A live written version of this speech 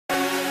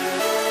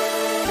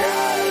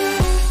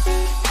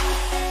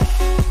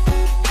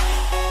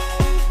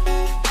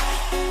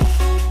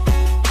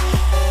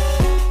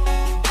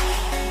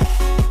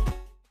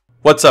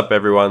What's up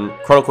everyone,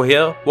 Chronickal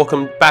here,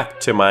 welcome back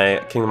to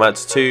my Kingdom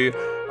Hearts 2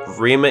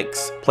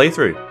 ReMIX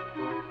playthrough.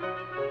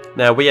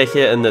 Now we are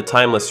here in the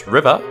Timeless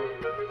River,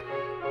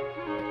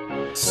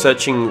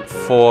 searching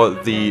for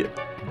the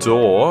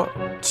door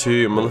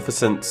to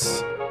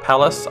Maleficent's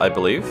palace, I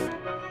believe.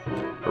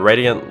 A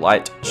radiant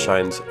light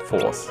shines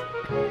forth.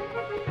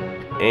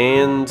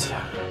 And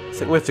I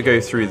think we have to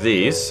go through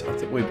these. I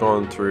think we've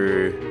gone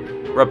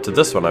through, we're up to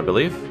this one I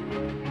believe.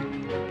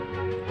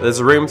 There's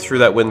a room through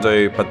that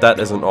window, but that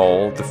isn't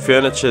all. The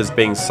furniture is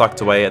being sucked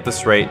away. At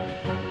this rate,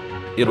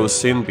 it'll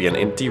soon be an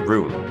empty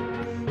room.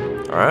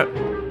 Alright,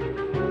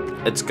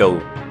 let's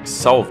go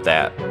solve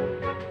that.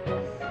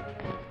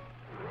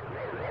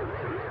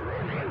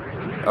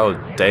 Oh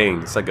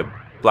dang, it's like a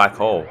black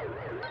hole.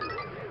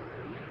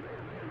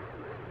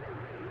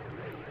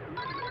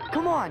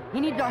 Come on, he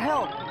needs our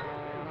help.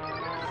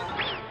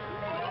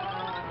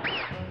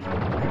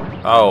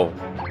 Oh,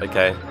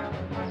 okay.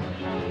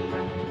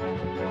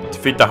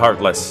 Defeat the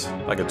Heartless.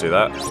 I could do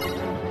that.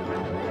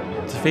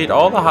 Defeat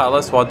all the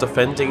Heartless while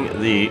defending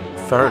the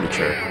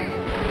furniture.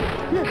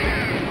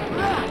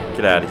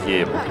 Get out of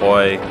here,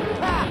 boy.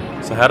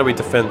 So how do we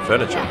defend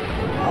furniture?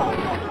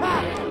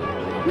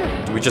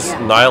 Do we just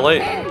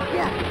annihilate?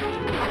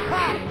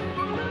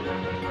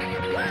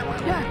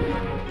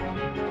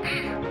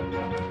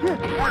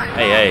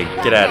 Hey,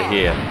 get out of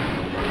here.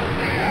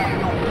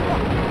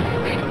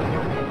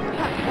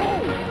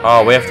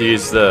 Oh, we have to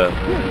use the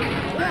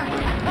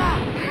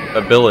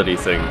ability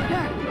thing.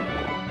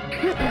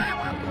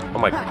 Oh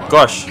my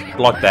gosh,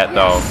 block that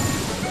though.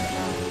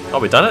 Oh,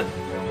 we done it?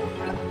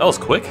 That was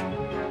quick.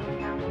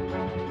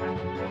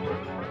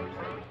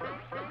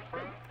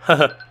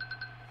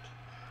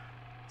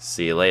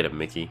 See you later,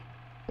 Mickey.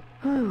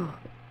 Huh?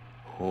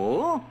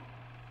 Huh?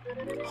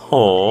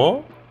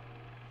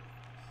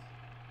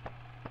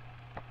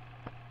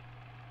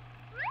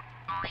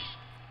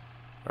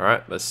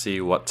 Alright, let's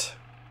see what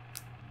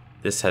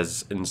this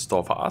has in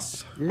store for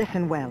us.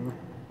 Listen well.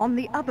 On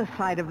the other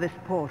side of this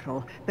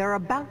portal, they're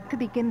about to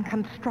begin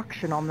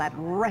construction on that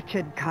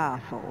wretched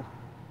castle.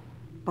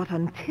 But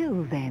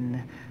until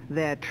then,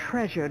 their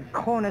treasured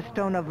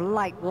Cornerstone of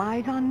Light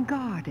lies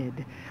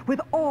unguarded, with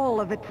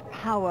all of its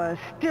power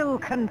still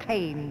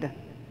contained.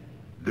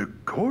 The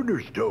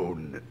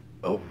Cornerstone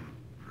of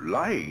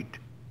Light?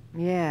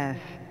 Yes.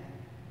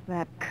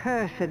 That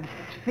cursed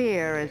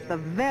sphere is the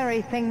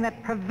very thing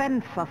that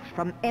prevents us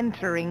from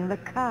entering the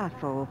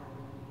castle.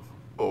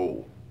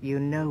 Oh. You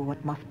know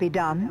what must be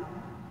done?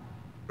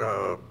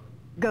 Go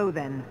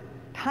then.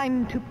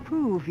 Time to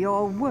prove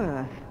your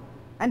worth.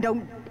 And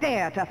don't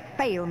dare to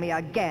fail me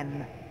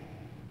again.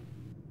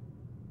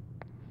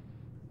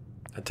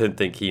 I don't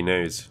think he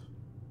knows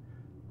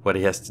what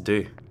he has to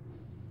do.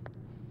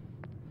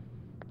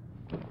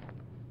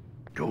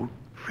 Don't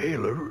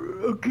fail her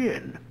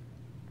again.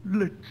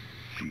 Let's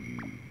see.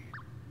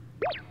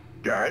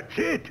 That's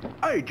it!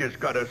 I just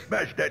gotta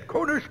smash that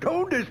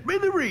cornerstone to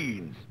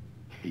smithereens!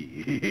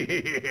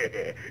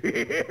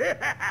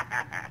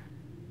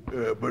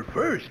 But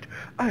first,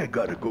 I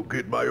gotta go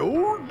get my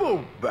old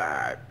boat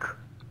back.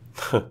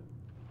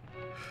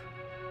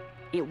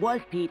 It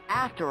was Pete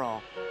after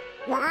all.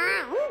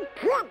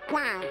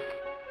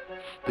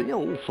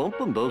 Still,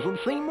 something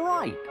doesn't seem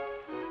right.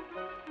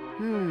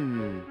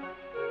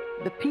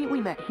 The Pete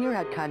we met here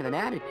had kind of an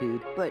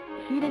attitude, but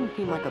he didn't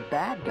seem like a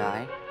bad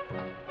guy.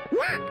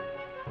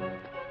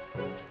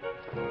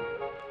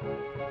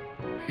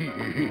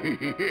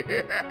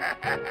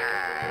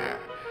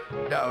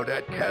 Now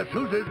that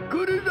castle's as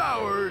good as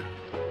ours.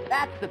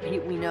 That's the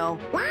Pete we know.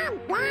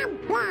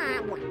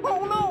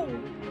 Oh no!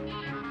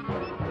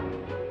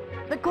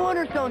 The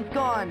cornerstone's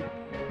gone!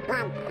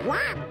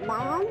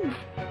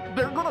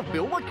 They're gonna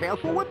fill the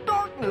castle with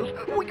darkness.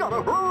 We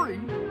gotta hurry.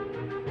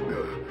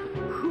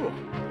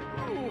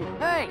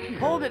 Hey,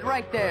 hold it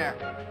right there!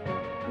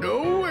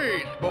 No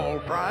way, small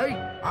fry.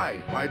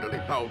 I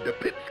finally found the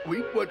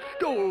pipsqueak what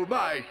stole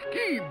my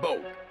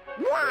steamboat.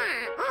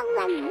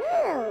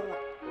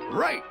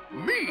 Right,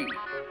 me.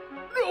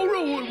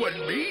 No, it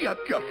wasn't me. I'm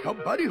just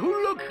somebody who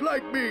looks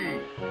like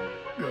me.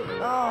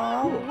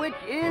 Oh, which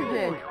is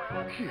it?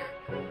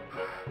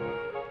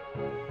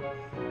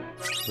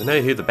 We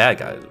know who the bad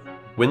guy is.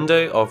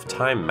 Window of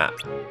Time map.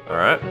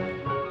 Alright.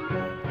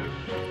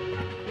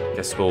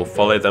 Guess we'll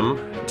follow them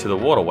to the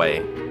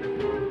waterway.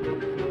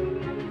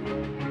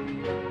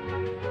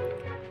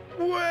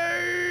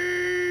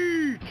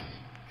 Wait!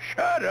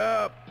 Shut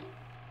up!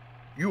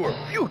 Your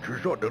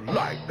future's on the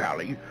line,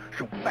 Valley,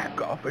 so back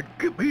off and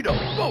give me the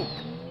boat!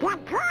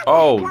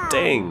 Oh,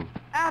 dang.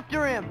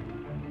 After him!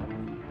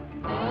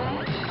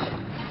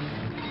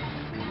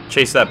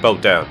 Chase that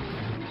boat down.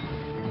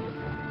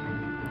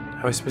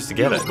 How are we supposed to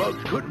get it? You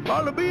bugs couldn't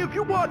follow me if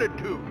you wanted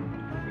to.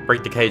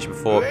 Break the cage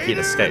before Pete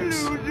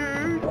escapes.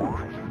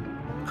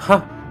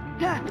 Huh.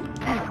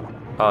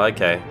 Oh,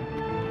 okay.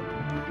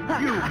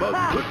 You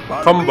bugs couldn't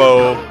follow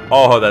Combo. me.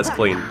 Oh, that's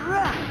clean.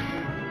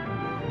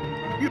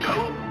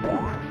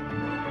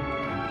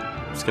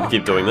 Just gonna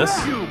keep doing this.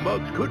 You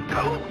bugs couldn't.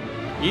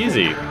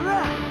 Easy.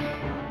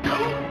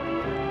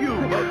 You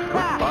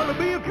Follow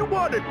me if you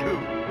wanted to.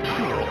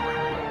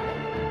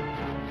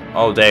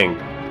 Oh, dang.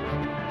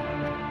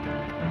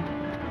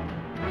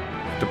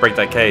 To break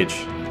that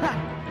cage.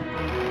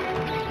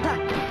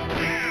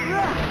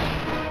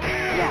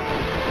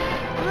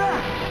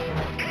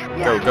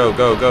 Go, go,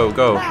 go, go,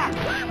 go.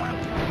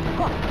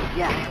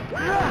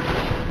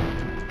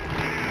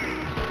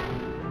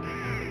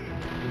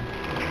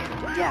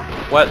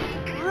 What?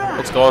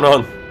 What's going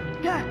on?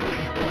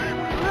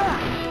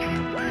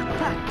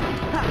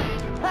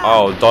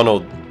 Oh,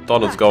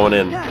 Donald's going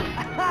in.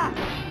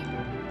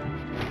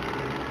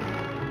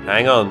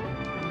 Hang on.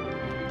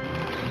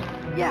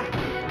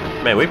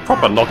 Man, we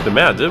proper knocked him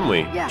out, didn't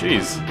we?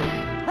 Jeez.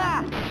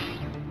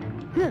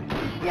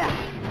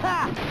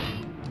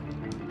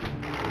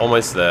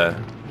 Almost there.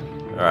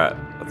 Alright,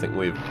 I think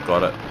we've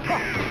got it.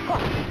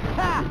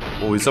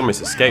 Oh, he's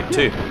almost escaped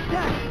too.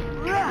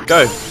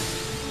 Go!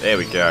 There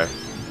we go.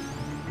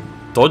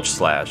 Dodge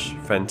slash.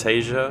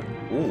 Fantasia.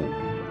 Ooh.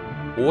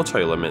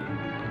 Auto limit.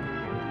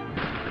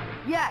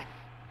 Yes.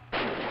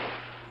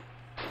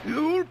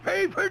 You'll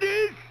pay for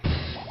this.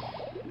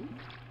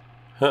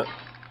 Huh.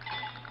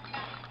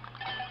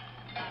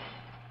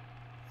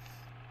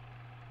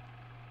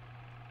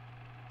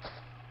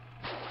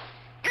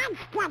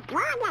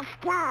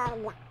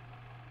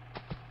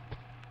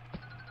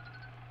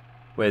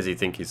 Where does he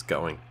think he's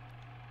going?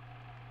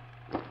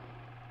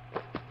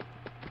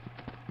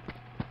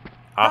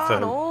 After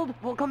him. Donald,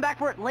 we'll come back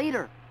for it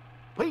later.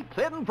 Pete's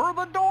heading for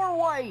the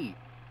doorway.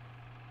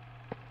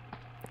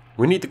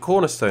 We need the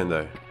cornerstone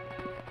though.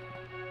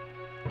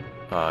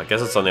 I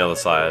guess it's on the other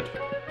side.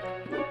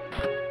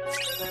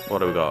 What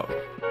do we got?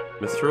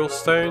 Mithril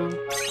stone?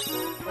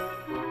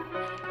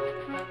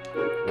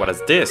 What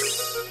is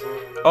this?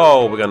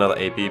 Oh, we got another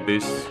AP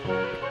boost.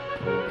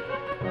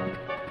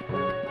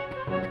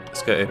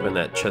 Let's go open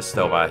that chest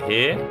over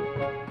here.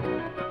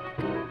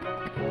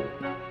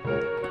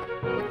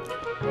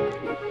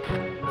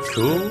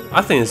 Cool.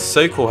 I think it's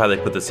so cool how they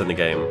put this in the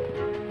game.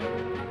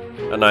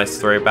 A nice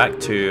throwback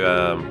to,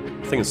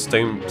 I think it's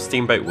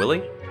Steamboat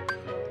Willie.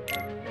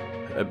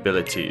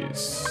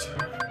 Abilities.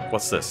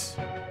 What's this?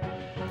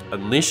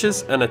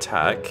 Unleashes an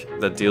attack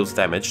that deals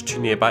damage to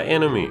nearby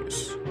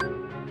enemies.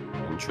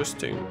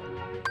 Interesting.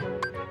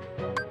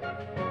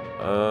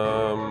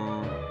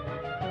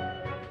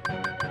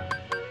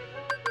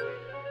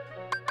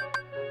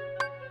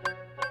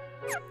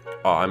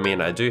 Oh, I mean,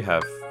 I do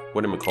have,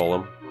 what do we call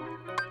them?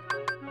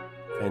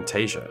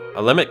 Fantasia.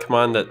 A limit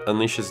command that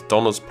unleashes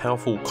Donna's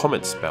powerful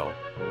comet spell.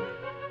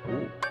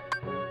 Ooh.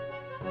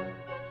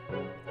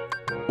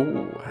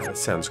 Ooh, that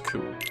sounds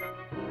cool.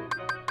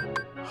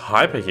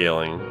 Hyper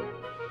healing.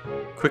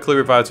 Quickly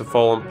revives a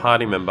fallen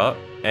party member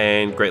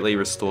and greatly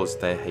restores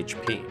their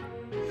HP.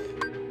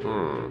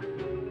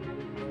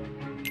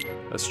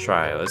 Let's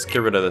try. Let's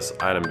get rid of this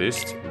item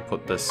boost and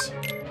put this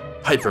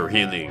hyper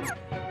healing.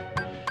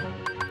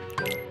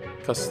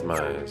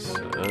 Customize.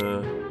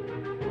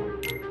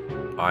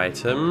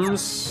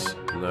 Items.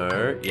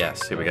 No.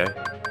 Yes, here we go.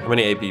 How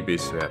many AP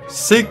boosts do we have?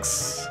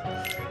 6!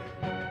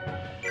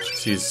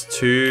 Let's use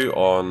 2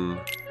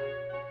 on...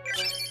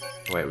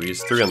 Wait, we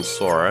use 3 on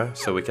Sora,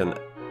 so we can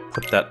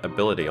put that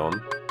ability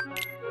on.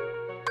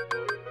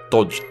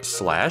 Dodge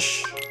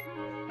slash.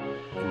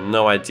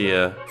 No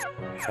idea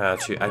how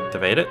to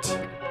activate it.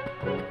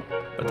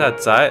 But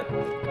that's it.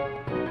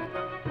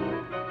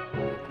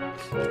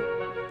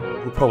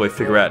 We'll probably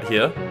figure out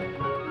here.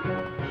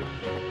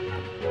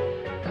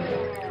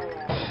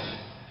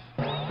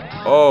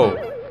 Oh!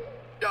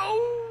 No!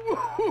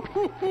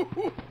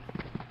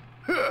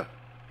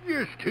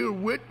 You're still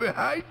wet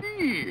behind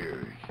the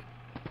ears.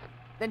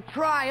 Then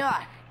try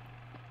us.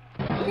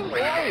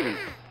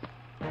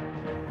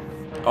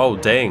 Oh,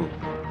 dang.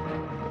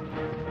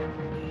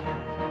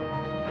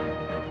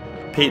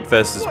 Pete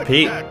versus What's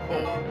Pete. that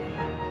for?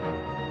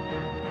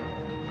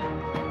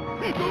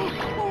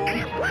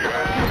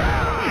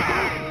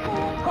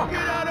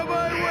 Get out of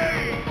my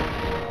way!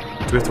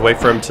 Do we have to wait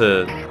for him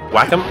to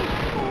whack him?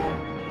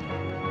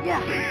 Yeah.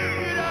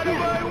 Get out of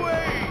my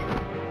way!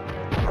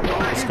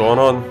 What's going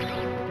on?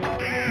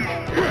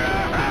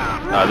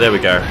 Ah, there we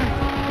go. Get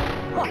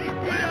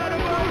out of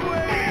my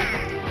way!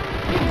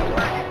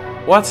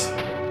 What?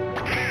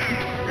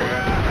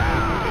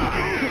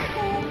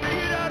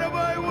 Get out of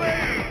my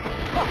way!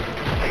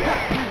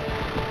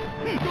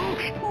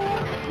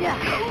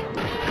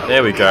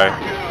 There we go.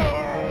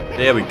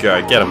 There we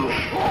go. Get him.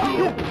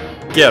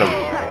 Get him.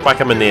 Whack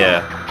him in the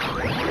air.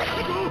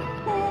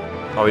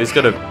 Oh, he's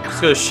got a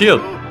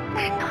shield.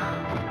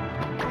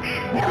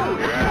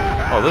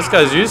 Oh, this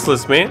guy's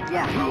useless, man.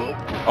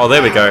 Oh,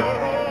 there we go.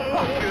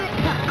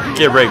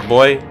 Get wrecked,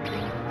 boy.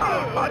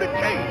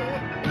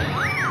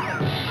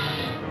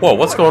 Whoa,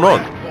 what's going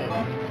on?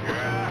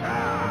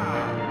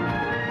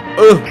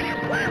 Ugh.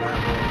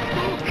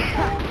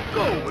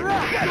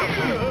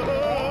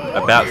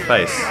 About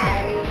face.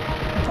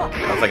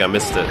 I think I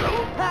missed it.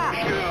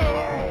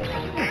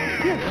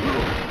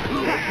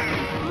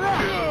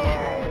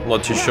 I'm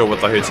not too sure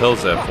what the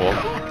hotel's there for.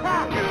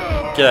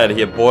 Get out of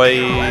here, boy.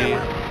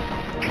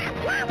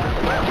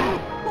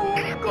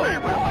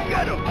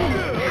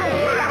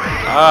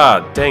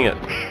 Ah, dang it.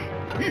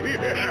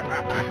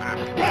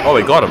 Oh,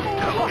 we got him.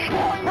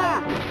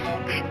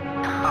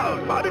 How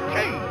about a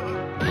taste?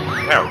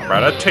 How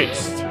about a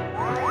taste?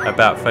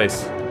 About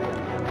face.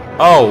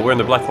 Oh, we're in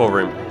the black hole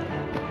room.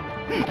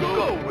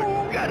 Go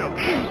and get him.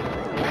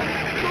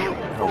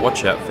 Oh,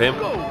 watch out, fam.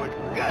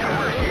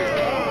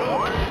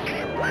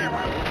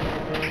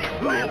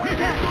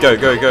 Go,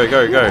 go, go,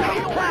 go, go.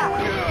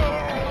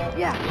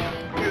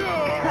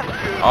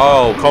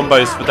 Oh,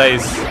 combos for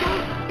days.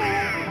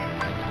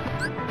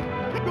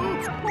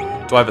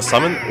 Do I have a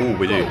summon? Ooh,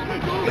 we do.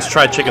 Let's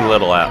try Chicken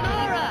Little out.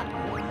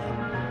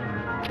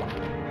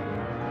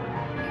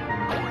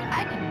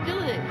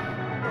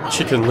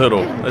 Chicken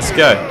Little, let's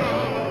go.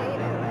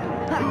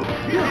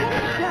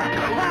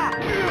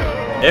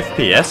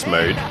 FPS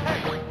mode?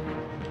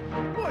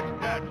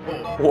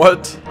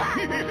 What?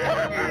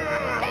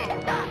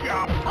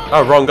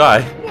 Oh, wrong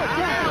guy.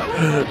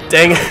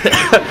 Dang it.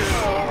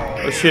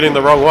 I was shooting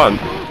the wrong one.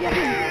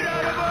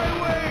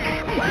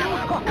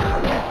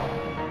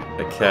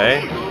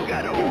 Okay.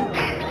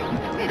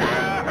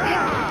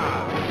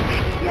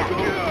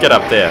 Get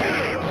up there.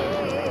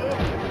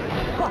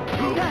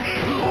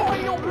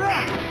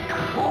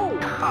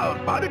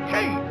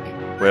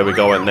 Where are we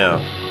going now?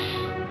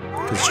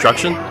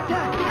 Construction?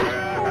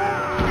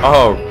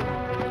 Oh,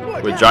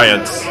 we're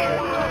giants.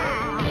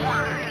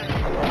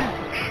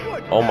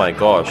 Oh my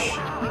gosh.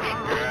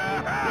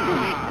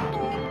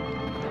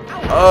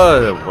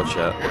 Oh, watch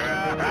out.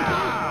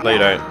 No, you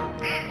don't.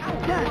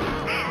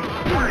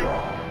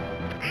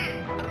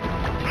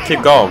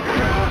 Keep going.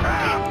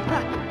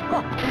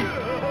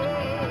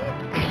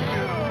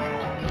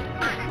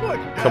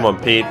 Come on,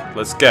 Pete.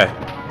 Let's go.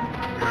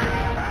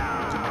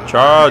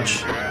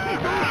 Charge.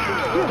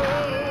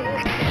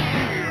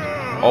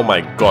 Oh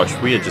my gosh,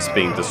 we are just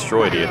being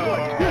destroyed here.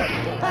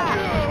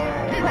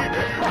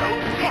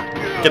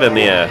 Get in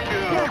the air.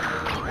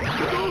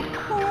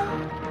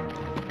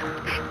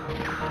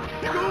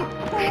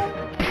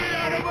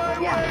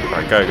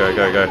 Alright, go, go,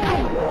 go, go.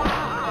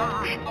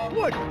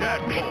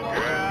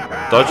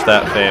 Dodge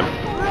that, fam.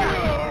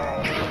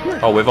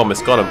 Oh, we've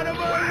almost got him.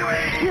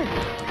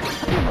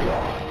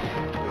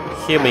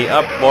 Heal me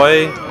up,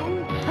 boy.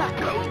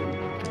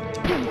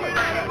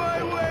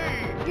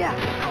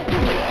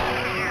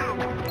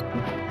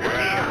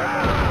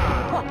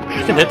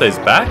 You can hit those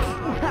back?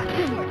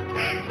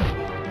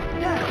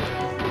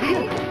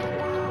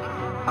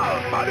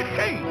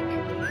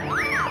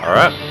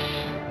 Alright.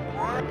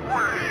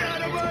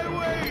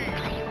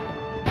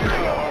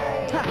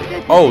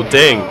 Oh,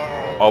 dang.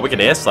 Oh, we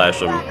can air slash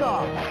them.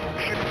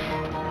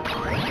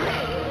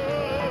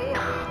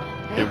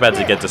 You're about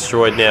to get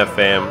destroyed now,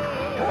 fam.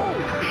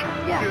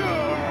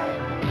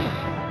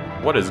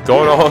 What is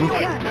going on?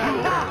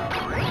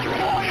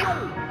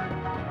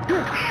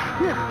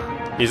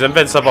 He's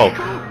invincible.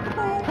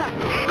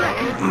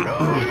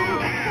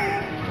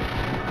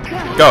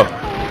 Go.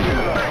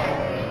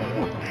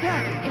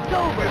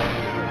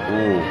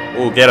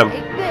 Ooh, get him.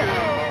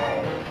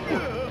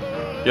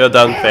 You're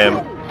done,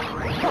 fam.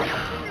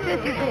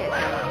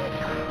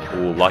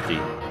 Ooh, lucky.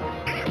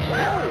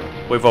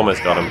 We've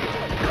almost got him.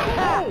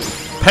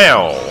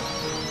 Pow!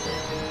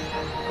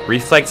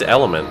 Reflect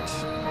element.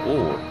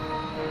 Ooh.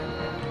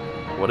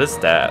 What is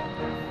that?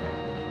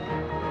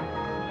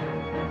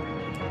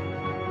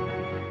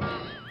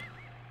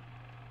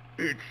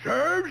 It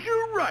serves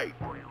you right.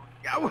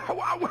 Ow, ow,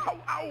 ow,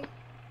 ow,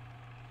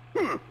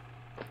 ow.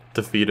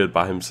 Defeated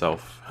by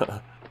himself.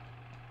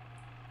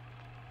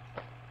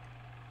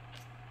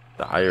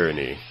 The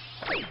irony.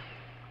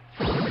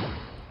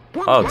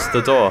 Oh, it's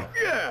the door.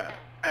 Yeah,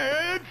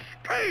 and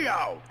stay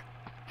out.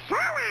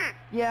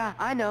 Yeah,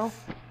 I know.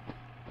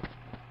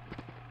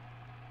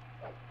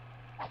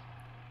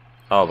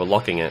 Oh, we're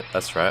locking it.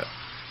 That's right.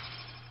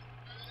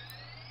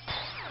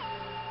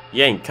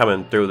 You ain't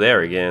coming through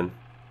there again.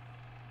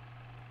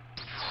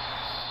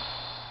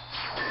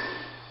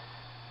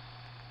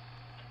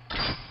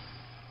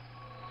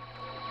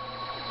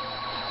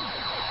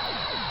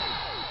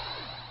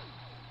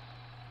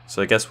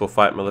 So I guess we'll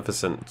fight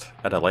Maleficent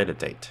at a later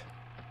date.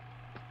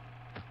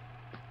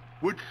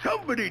 Would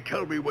somebody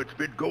tell me what's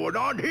been going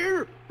on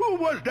here? Who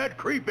was that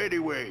creep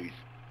anyways?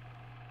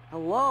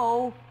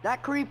 Hello?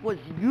 That creep was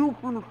you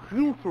from the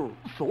future.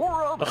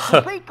 Sora, it's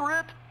a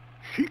secret.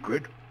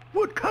 Secret?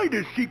 What kind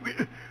of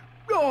secret?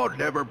 Oh,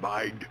 never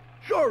mind.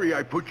 Sorry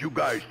I put you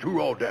guys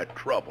through all that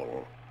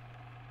trouble.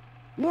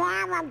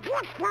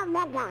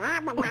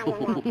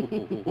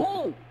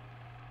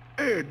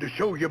 And to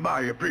show you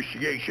my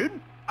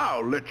appreciation,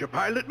 I'll let you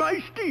pilot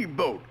my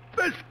steamboat.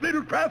 Best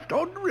little craft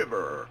on the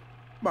river.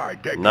 My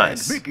deckhand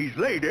Nice. Mickey's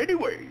late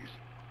anyways.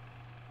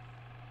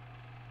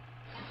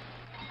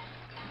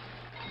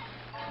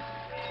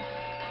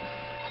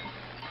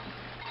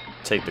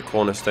 Take the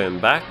cornerstone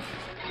back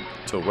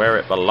to where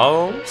it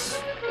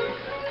belongs.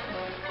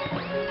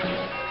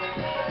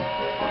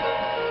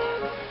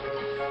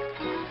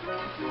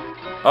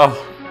 Oh,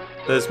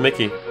 there's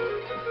Mickey.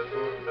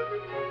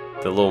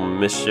 The little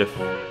mischief.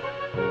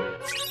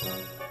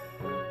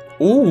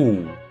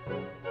 Ooh,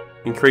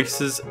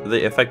 Increases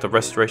the effect of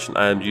restoration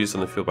items used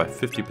on the field by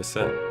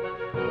 50%.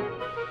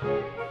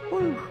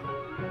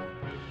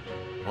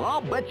 Well,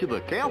 I'll bet you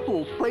the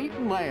castle's safe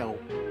now.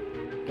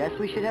 Guess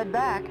we should head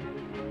back.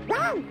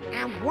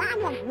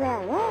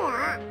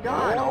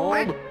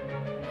 Donald!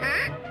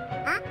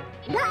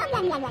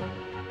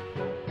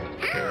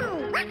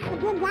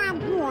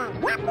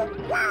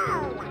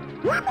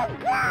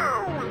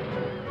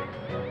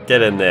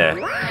 Get in there.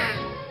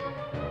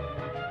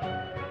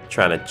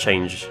 Trying to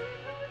change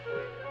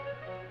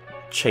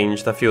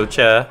the field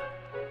chair.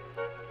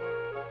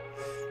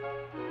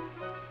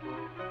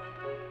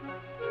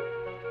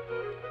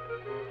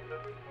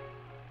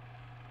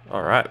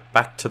 Alright,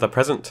 back to the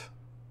present.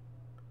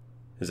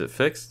 Is it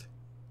fixed?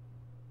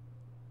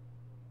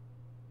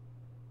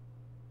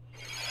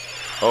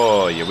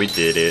 Oh yeah, we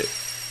did it.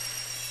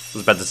 I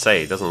was about to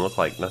say, it doesn't look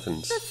like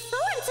nothing's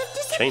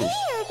changed.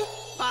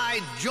 By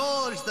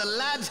George, the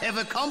lads have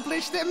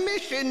accomplished their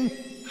mission.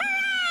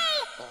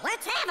 Hooray!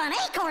 Let's have an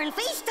acorn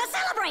feast to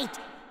celebrate!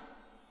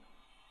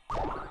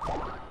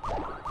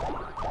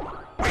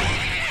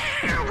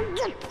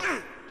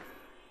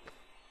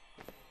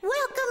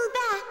 Welcome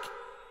back.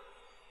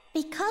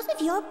 Because of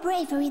your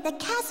bravery, the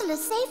castle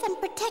is safe and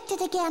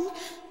protected again.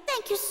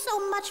 Thank you so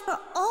much for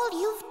all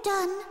you've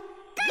done.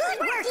 Good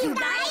work, you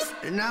guys!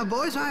 Now,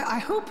 boys, I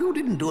hope you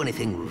didn't do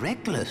anything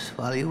reckless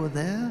while you were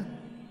there.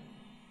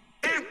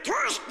 Of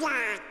course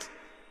not!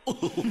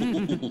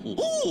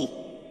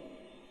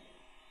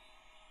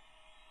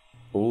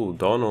 Oh,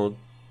 Donald.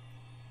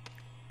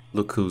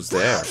 Look who's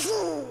there.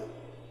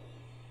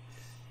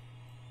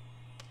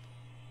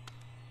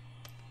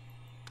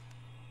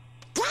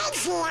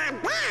 Daisy,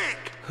 I'm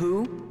back!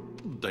 Who?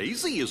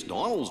 Daisy is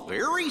Donald's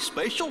very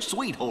special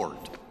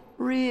sweetheart.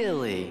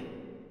 Really?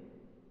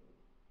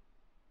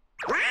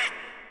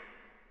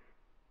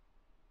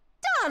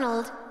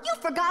 Donald, you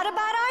forgot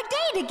about our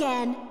date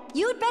again.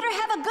 You'd better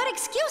have a good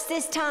excuse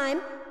this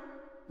time.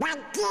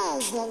 But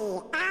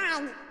Daisy,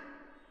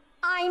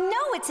 I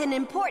know it's an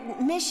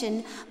important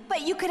mission,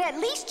 but you could at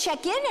least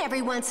check in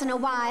every once in a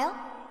while.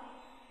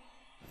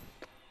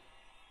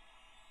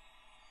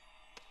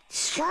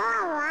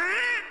 Sora?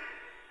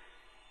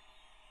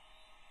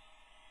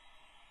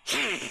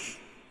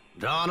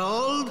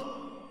 Donald?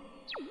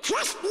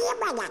 Just be a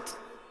minute.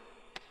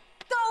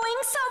 Going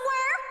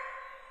somewhere?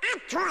 Of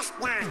course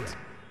not.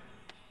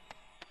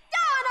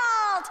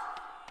 Donald!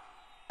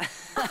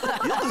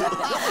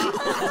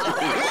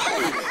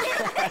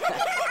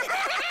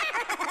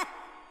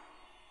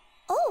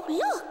 Oh,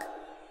 look.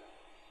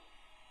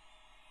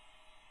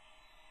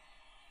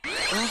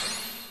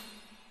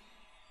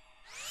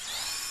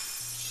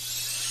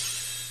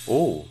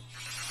 Oh.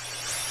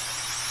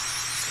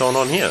 What's going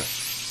on here?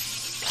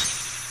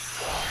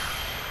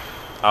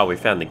 Oh, we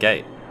found the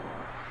gate.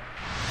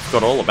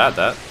 Forgot all about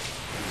that.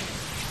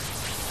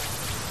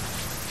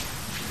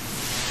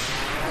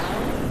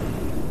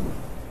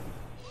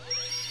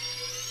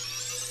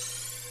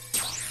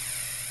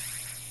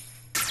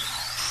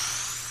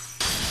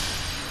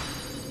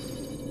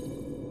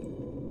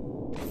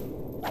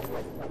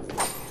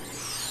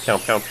 Pew,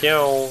 pew,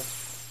 pew.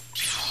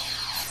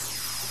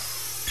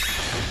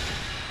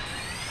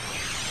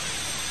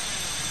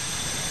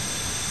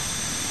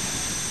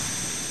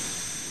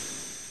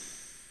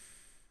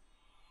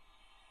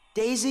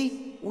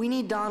 Daisy, we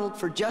need Donald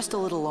for just a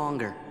little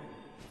longer.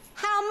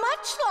 How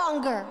much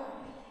longer?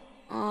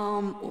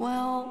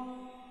 Well...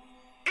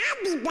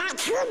 I'll be back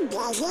soon,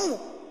 Daisy.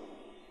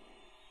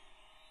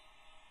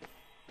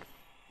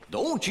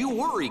 Don't you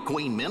worry,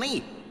 Queen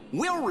Minnie.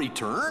 We'll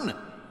return.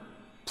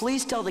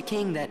 Please tell the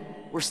king that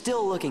we're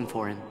still looking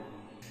for him.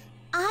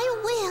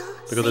 I will.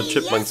 Look at the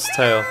chipmunk's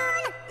tail.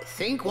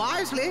 Think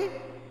wisely.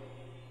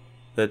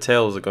 Their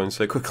tails are going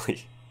so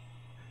quickly.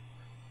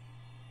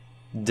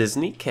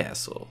 Disney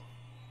Castle.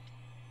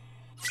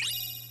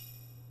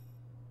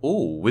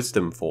 Ooh,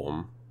 wisdom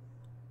form.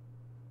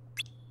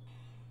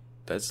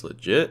 That's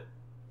legit.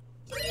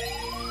 So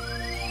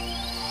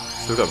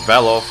we've got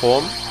Valor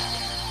form,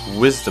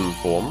 wisdom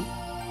form.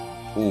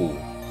 Ooh.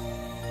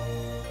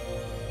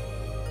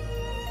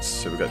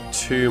 So we've got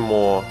two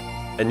more.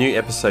 A new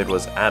episode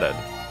was added.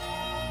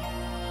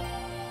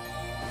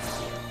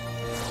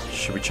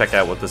 Should we check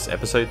out what this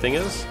episode thing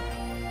is?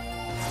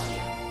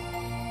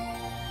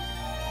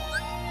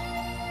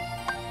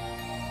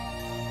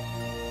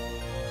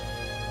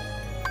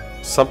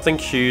 Something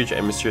huge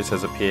and mysterious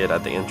has appeared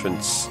at the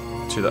entrance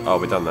to the... Oh,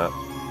 we've done that.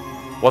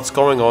 What's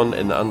going on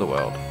in the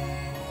underworld?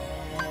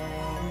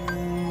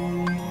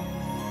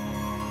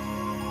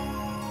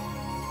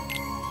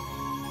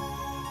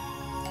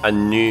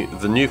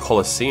 The new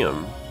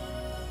Colosseum.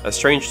 A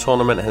strange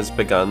tournament has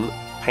begun.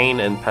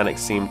 Pain and panic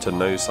seem to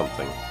know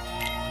something.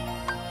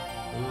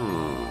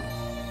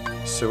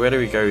 So where do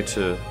we go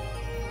to...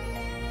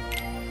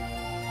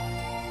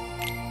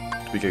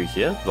 Do we go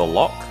here? The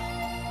lock?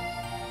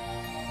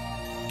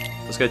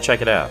 Let's go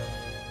check it out.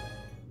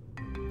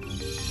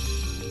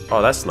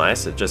 Oh, that's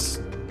nice. It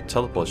just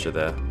teleports you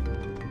there.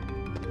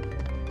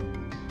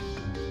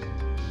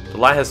 The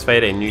light has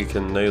faded and you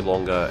can no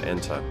longer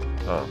enter.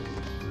 Oh.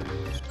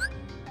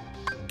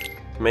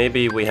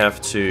 Maybe we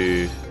have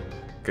to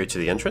go to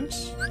the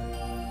entrance?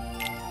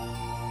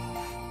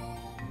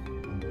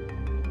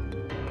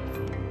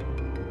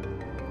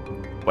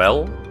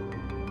 Well,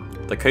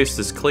 the coast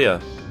is clear.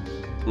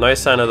 No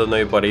sign of the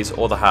Nobodies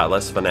or the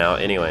Heartless for now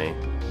anyway.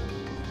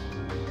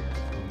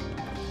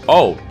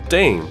 Oh,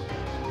 dang!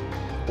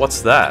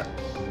 What's that?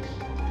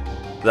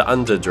 The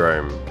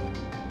Underdrome.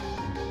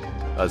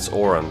 That's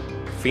Auron.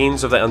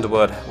 Fiends of the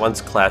underworld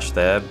once clashed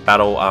there,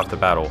 battle after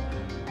battle.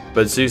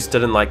 But Zeus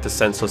didn't like the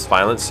senseless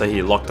violence, so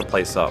he locked the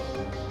place up.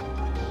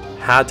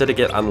 How did it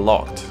get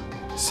unlocked?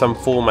 Some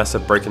fool must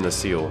have broken the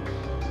seal.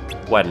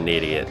 What an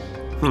idiot.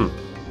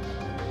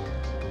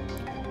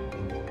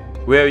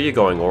 Where are you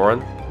going,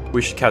 Auron?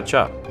 We should catch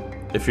up.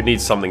 If you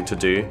need something to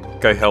do,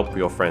 go help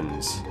your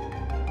friends.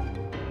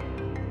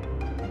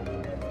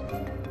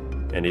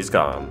 And he's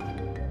gone.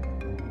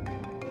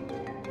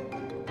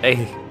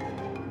 Hey,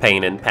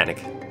 pain and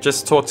panic.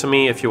 Just talk to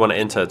me if you want to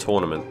enter a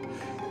tournament.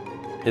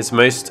 His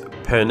most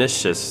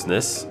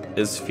perniciousness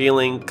is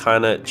feeling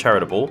kinda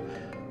charitable,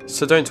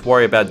 so don't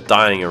worry about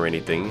dying or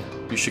anything.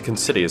 You should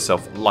consider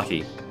yourself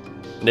lucky.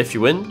 And if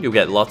you win, you'll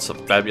get lots of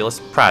fabulous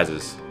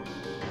prizes.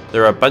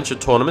 There are a bunch of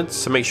tournaments,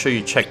 so make sure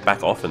you check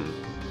back often.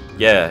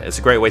 Yeah, it's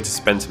a great way to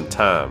spend some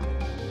time.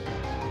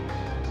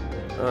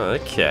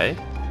 Okay.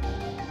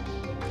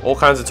 All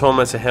kinds of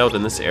tournaments are held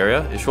in this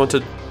area. If you want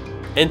to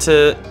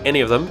enter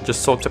any of them,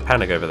 just talk to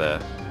Panic over there.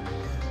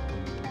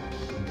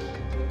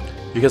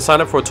 You can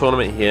sign up for a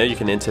tournament here. You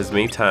can enter as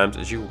many times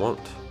as you want.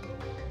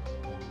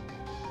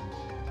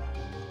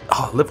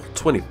 Oh, level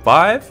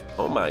 25?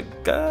 Oh my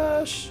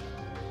gosh.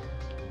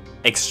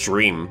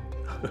 Extreme.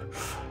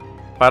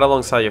 Fight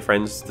alongside your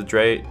friends. The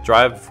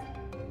drive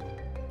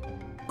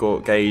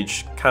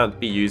gauge can't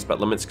be used, but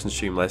limits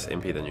consume less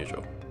MP than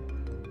usual.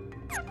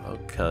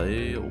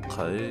 Okay.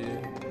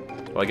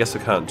 Well, I guess we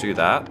can't do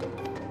that.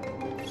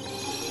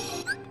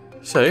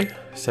 So,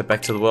 step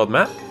back to the world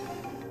map.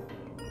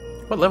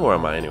 What level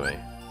am I anyway?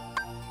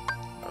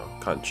 Oh,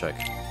 can't check.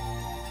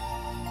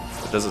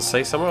 Does it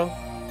say somewhere?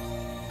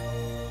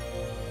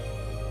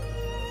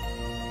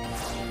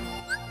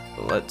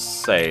 Let's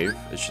save.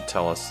 It should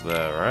tell us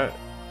there, right?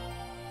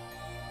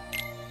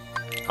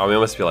 Oh, we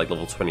must be like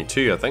level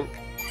 22, I think.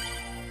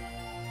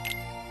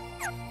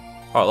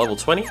 Oh, level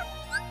 20?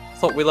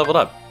 Thought we leveled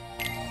up.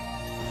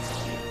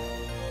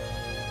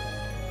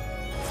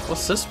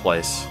 What's this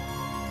place?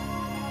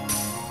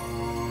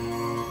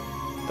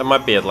 That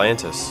might be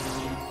Atlantis.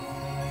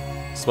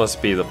 This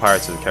must be the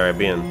Pirates of the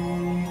Caribbean.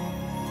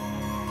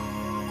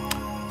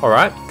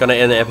 Alright, gonna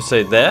end the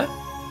episode there.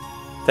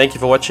 Thank you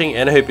for watching,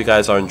 and I hope you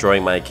guys are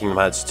enjoying my Kingdom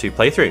Hearts 2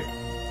 playthrough.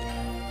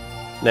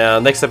 Now,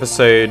 next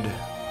episode,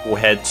 we'll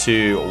head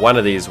to one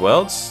of these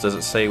worlds. Does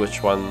it say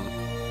which one?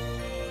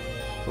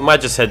 We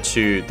might just head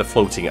to the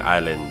floating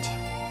island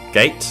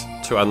gate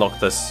to unlock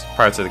this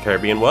Pirates of the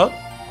Caribbean world.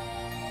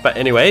 But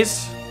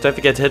anyways, don't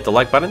forget to hit the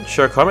like button,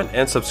 share a comment,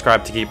 and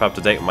subscribe to keep up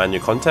to date with my new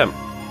content.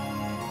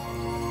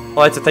 I'd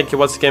like to thank you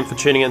once again for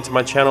tuning into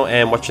my channel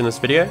and watching this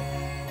video,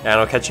 and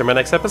I'll catch you in my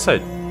next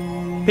episode.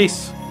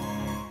 Peace!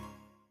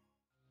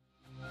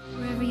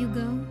 Wherever you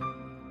go,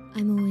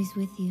 I'm always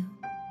with you.